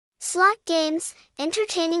Slot games,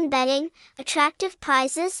 entertaining betting, attractive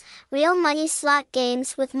prizes, real money slot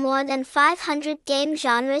games with more than 500 game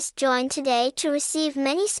genres. Join today to receive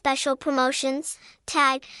many special promotions.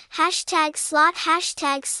 Tag, hashtag slot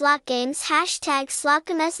games, hashtag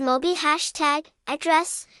Slotgamesmobi, hashtag,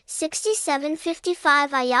 address,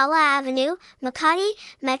 6755 Ayala Avenue, Makati,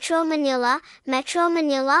 Metro Manila,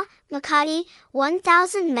 Makati,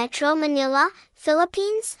 1000 Metro Manila,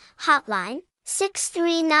 Philippines, hotline.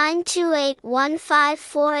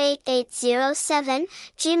 6392815488807,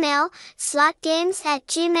 Gmail,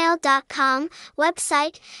 slotgames@gmail.com,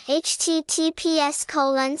 website,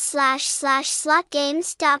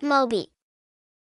 https://slotgames.mobi.